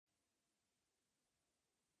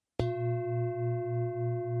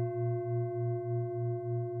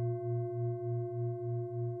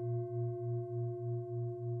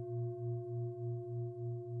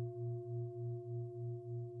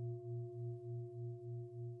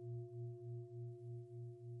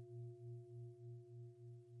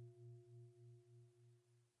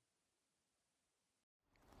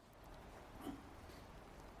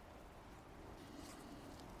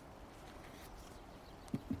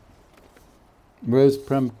Where's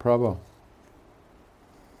Prem Prabha?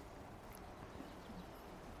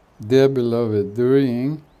 Dear beloved,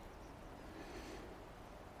 during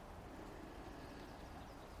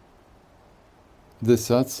the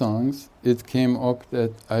satsangs, it came up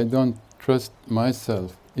that I don't trust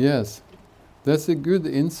myself. Yes, that's a good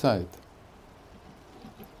insight.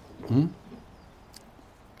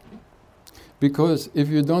 Because if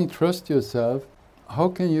you don't trust yourself, how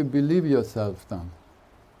can you believe yourself then?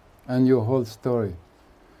 And your whole story.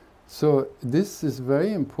 So this is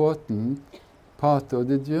very important part of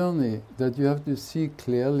the journey, that you have to see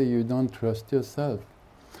clearly you don't trust yourself.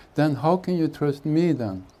 Then how can you trust me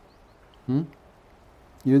then?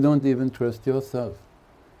 You don't even trust yourself.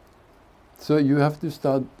 So you have to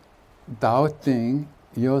start doubting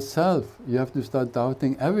yourself. You have to start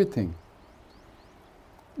doubting everything.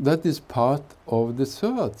 That is part of the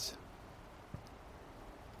search.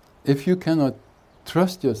 If you cannot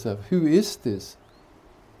trust yourself, who is this?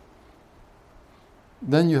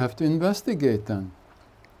 Then you have to investigate then.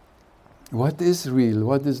 What is real?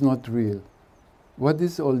 What is not real? What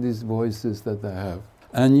is all these voices that I have?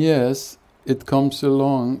 And yes, it comes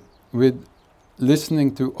along with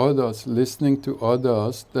listening to others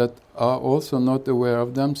that are also not aware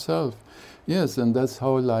of themselves. Yes, and that's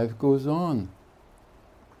how life goes on.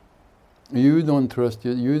 You don't trust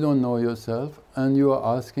you don't know yourself, and you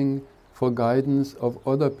are asking for guidance of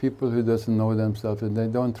other people who doesn't know themselves, and they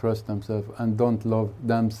don't trust themselves and don't love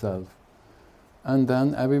themselves. And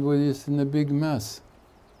then everybody is in a big mess.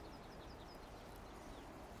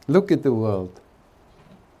 Look at the world,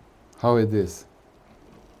 how it is.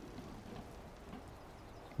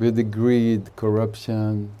 With the greed,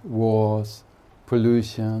 corruption, wars,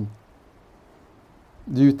 pollution.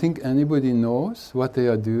 Do you think anybody knows what they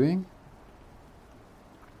are doing?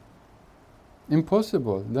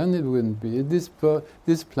 Impossible. Then it wouldn't be.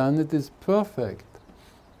 This planet is perfect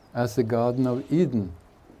as the Garden of Eden.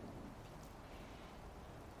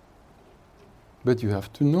 But you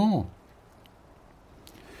have to know.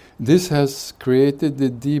 This has created a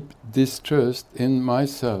deep distrust in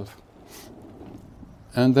myself.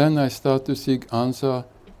 And then I start to seek answer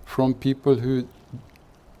from people who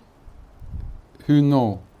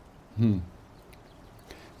know.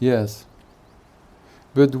 Yes.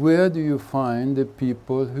 But where do you find the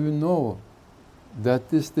people who know?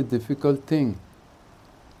 That is the difficult thing.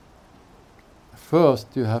 First,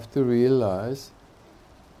 you have to realize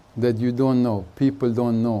that you don't know. People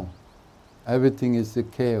don't know. Everything is a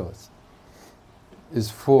chaos.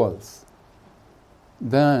 Is false.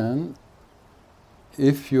 Then,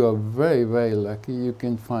 if you are very, very lucky, you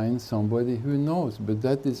can find somebody who knows. But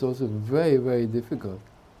that is also very, very difficult.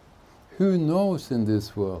 Who knows in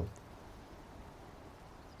this world?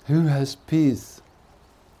 Who has peace?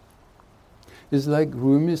 It's like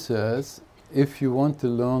Rumi says, if you want to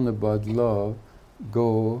learn about love,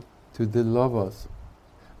 go to the lovers.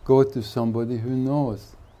 Go to somebody who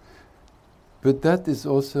knows. But that is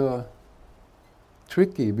also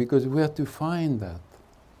tricky, because we have to find that.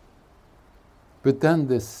 But then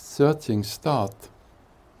the searching starts.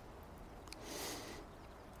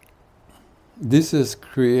 This has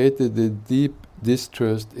created a deep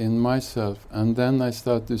distrust in myself, and then I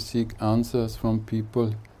start to seek answers from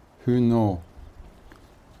people who know.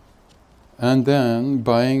 And then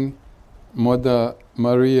buying Mother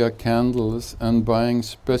Maria candles and buying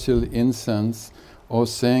special incense or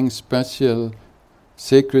saying special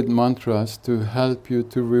sacred mantras to help you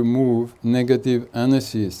to remove negative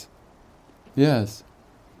energies. Yes.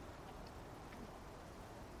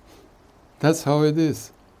 That's how it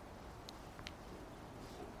is.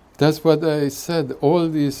 That's what I said. All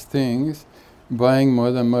these things, buying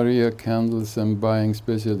Mother Maria candles and buying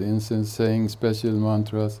special incense, saying special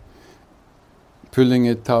mantras, pulling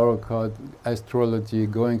a tarot card, astrology,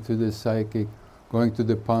 going to the psychic, going to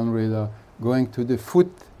the palm reader, going to the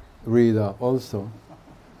foot reader also.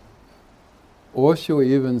 Osho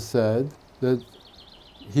even said that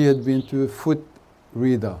he had been to a foot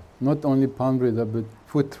reader, not only palm reader, but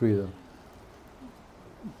foot reader.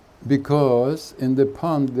 Because in the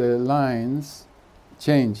palm the lines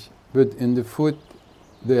change, but in the foot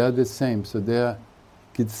they are the same, so they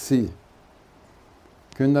could see.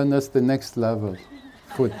 Kundan, that's the next level,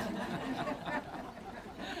 foot.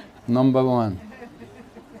 Number 1.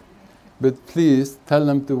 But please tell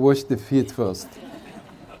them to wash the feet first.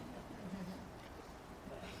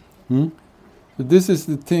 This is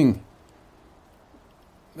the thing.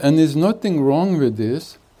 And there's nothing wrong with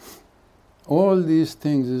this. All these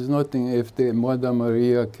things is nothing, if the Mother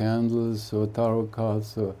Maria candles or tarot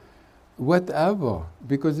cards or whatever,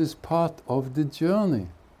 because it's part of the journey.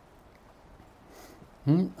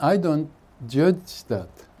 I don't judge that.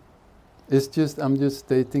 It's just, I'm just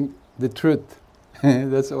stating the truth.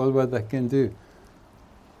 That's all what I can do.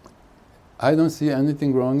 I don't see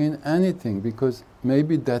anything wrong in anything, because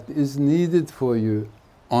maybe that is needed for you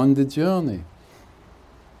on the journey.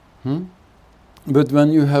 But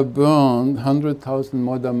when you have burned 100,000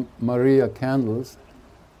 Mother Maria candles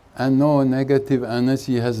and no negative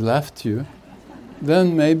energy has left you,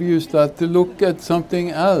 then maybe you start to look at something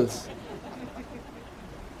else.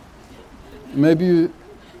 Maybe you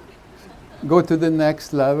go to the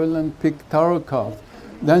next level and pick tarot cards.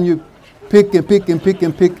 Then you pick and pick and pick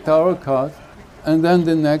and pick tarot cards, and then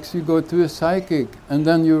the next you go to a psychic, and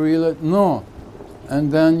then you realize, no.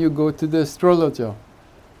 And then you go to the astrologer.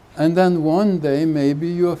 And then one day maybe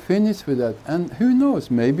you are finished with that. And who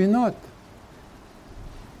knows, maybe not.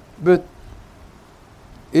 But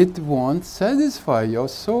it won't satisfy your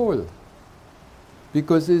soul,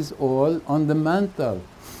 because it's all on the mental.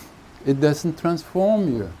 It doesn't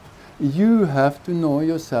transform you. You have to know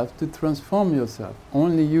yourself to transform yourself.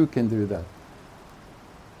 Only you can do that.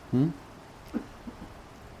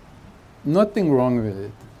 Nothing wrong with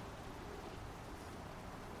it.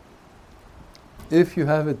 If you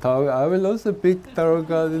have a tarot, I will also pick tarot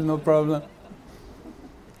cards, no problem.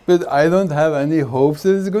 But I don't have any hopes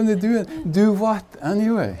that it's going to do it. Do what,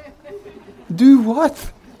 anyway? Do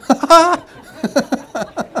what?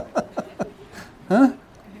 Huh?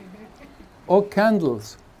 Or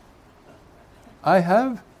candles. I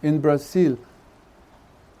have in Brazil,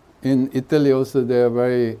 in Italy also, they are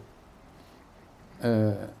very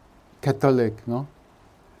Catholic, no?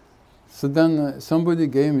 So then somebody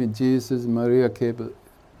gave me Jesus, Maria cable.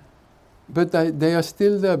 But they are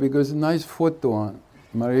still there, because a nice photo on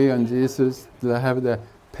Maria and Jesus, they have the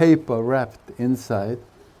paper wrapped inside,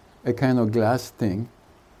 a kind of glass thing.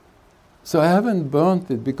 So I haven't burnt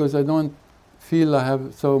it, because I don't feel I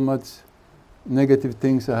have so much negative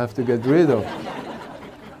things I have to get rid of.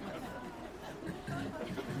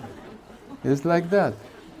 It's like that.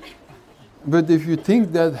 But if you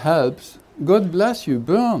think that helps, God bless you,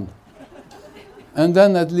 burn. And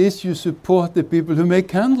then at least you support the people who make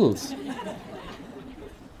candles.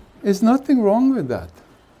 There's nothing wrong with that.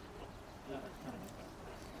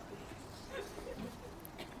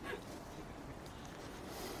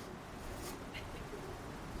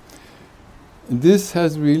 This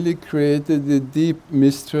has really created a deep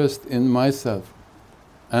mistrust in myself,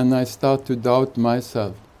 and I start to doubt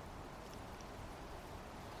myself.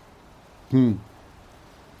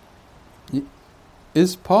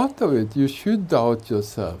 It's part of it. You should doubt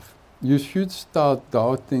yourself. You should start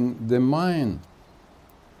doubting the mind.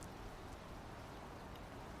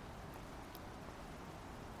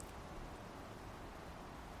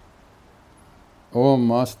 Oh,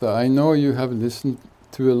 Master, I know you have listened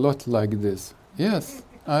to a lot like this. Yes,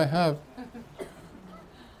 I have.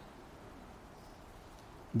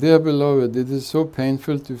 Dear beloved, it is so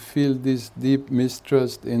painful to feel this deep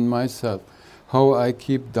mistrust in myself, how I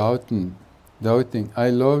keep doubting. I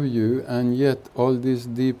love you, and yet all this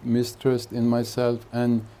deep mistrust in myself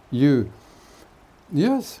and you.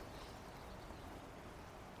 Yes.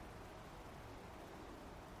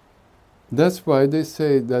 That's why they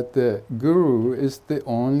say that the guru is the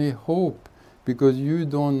only hope, because you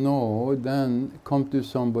don't know, then come to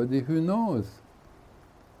somebody who knows.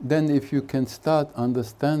 Then if you can start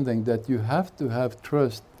understanding that you have to have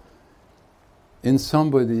trust in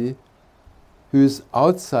somebody who is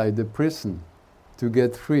outside the prison to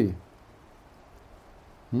get free,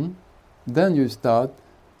 then you start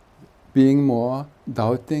being more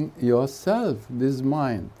doubting yourself, this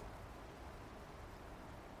mind.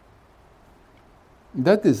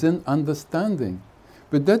 That is an understanding.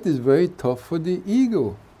 But that is very tough for the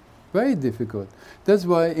ego. Very difficult. That's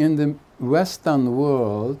why in the Western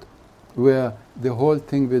world, where the whole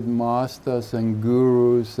thing with masters and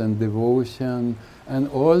gurus and devotion and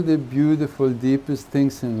all the beautiful, deepest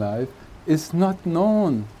things in life is not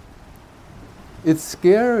known. It's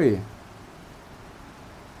scary.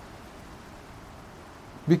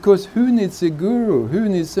 Because who needs a guru? Who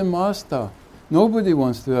needs a master? Nobody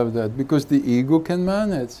wants to have that, because the ego can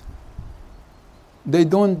manage. They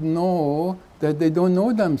don't know that they don't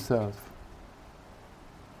know themselves.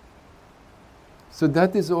 So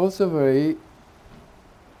that is also very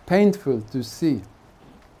painful to see,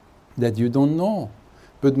 that you don't know.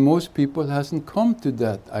 But most people hasn't come to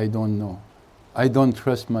that, I don't know. I don't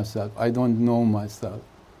trust myself. I don't know myself.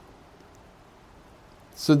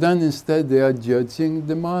 So then instead they are judging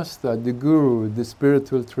the master, the guru, the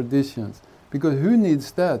spiritual traditions. Because who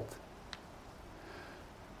needs that?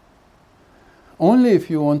 Only if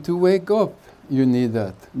you want to wake up, you need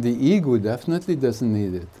that. The ego definitely doesn't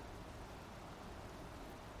need it.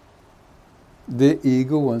 the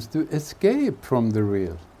ego wants to escape from the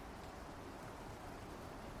real.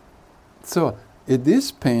 So it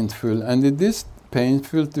is painful, and it is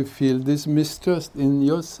painful to feel this mistrust in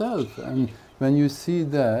yourself. And when you see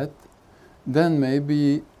that, then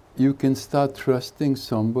maybe you can start trusting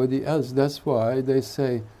somebody else. That's why they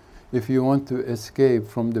say, if you want to escape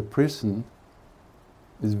from the prison,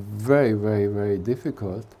 it's very, very, very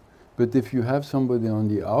difficult. But if you have somebody on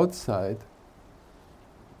the outside,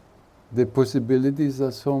 the possibilities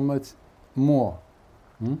are so much more.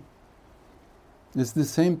 It's the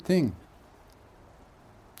same thing.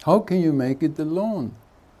 How can you make it alone?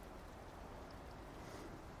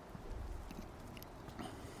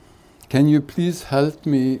 Can you please help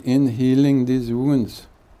me in healing these wounds?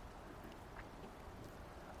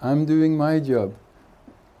 I'm doing my job.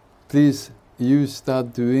 Please, you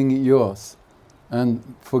start doing yours. And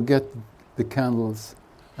forget the candles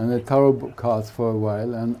and the tarot cards for a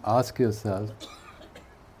while and ask yourself,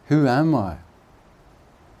 who am I?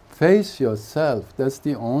 Face yourself. That's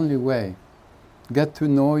the only way. Get to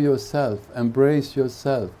know yourself. Embrace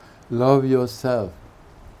yourself. Love yourself.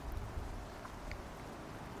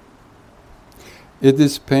 It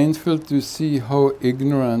is painful to see how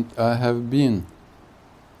ignorant I have been.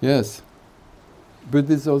 Yes. But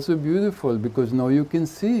it's also beautiful because now you can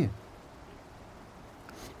see.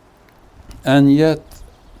 And yet,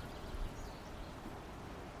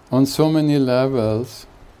 on so many levels,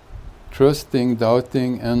 trusting,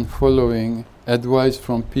 doubting, and following advice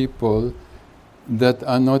from people that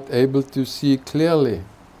are not able to see clearly.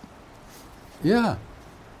 Yeah.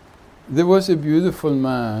 There was a beautiful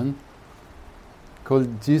man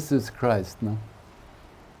called Jesus Christ, no?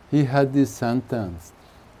 He had this sentence,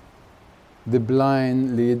 the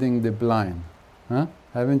blind leading the blind. Huh?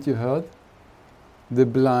 Haven't you heard? The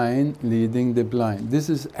blind leading the blind. This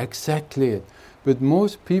is exactly it. But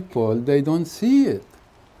most people, they don't see it.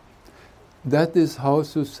 That is how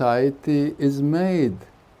society is made.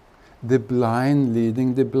 The blind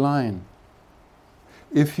leading the blind.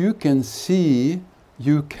 If you can see,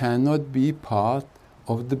 you cannot be part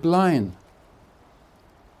of the blind.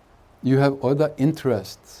 You have other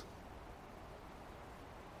interests.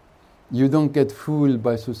 You don't get fooled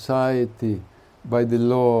by society, by the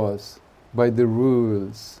laws, by the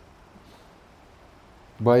rules,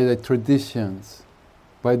 by the traditions,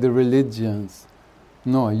 by the religions.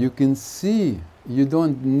 No, you can see. You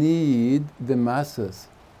don't need the masses.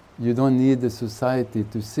 You don't need the society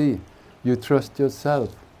to see. You trust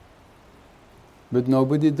yourself. But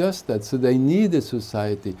nobody does that, so they need a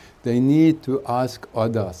society. They need to ask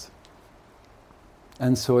others.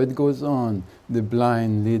 And so it goes on, the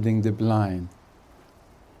blind leading the blind.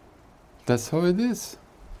 That's how it is.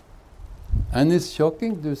 And it's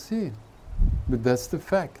shocking to see, but that's the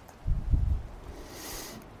fact.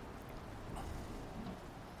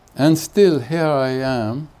 And still, here I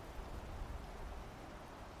am.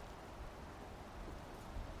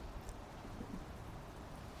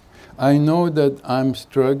 I know that I'm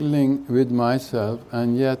struggling with myself,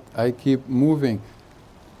 and yet I keep moving.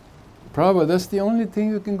 Prabhupada, that's the only thing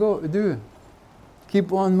you can do.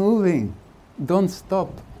 Keep on moving. Don't stop.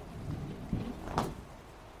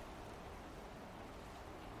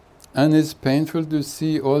 And it's painful to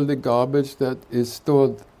see all the garbage that is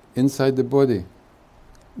stored inside the body.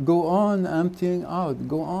 Go on emptying out.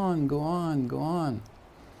 Go on, go on, go on.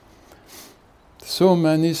 So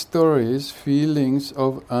many stories, feelings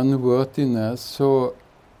of unworthiness, so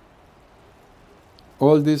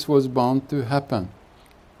all this was bound to happen.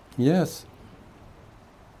 Yes.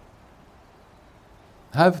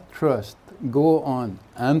 Have trust. Go on,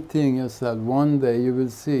 emptying yourself. One day you will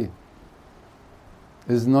see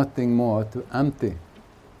there's nothing more to empty.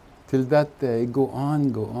 Till that day, go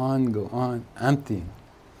on, go on, go on, emptying.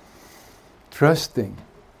 Trusting.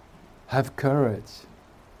 Have courage.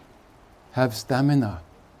 Have stamina.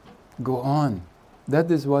 Go on.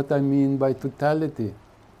 That is what I mean by totality,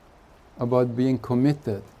 about being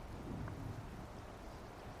committed.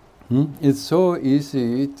 It's so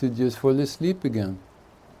easy to just fall asleep again.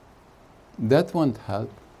 That won't help.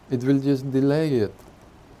 It will just delay it.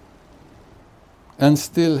 And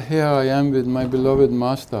still here I am with my beloved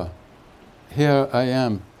Master. Here I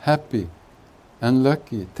am, happy and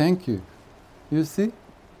lucky. Thank you. You see?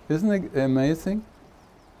 Isn't it amazing?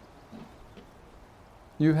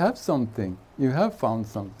 You have something. You have found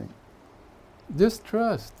something. Just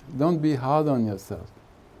trust. Don't be hard on yourself.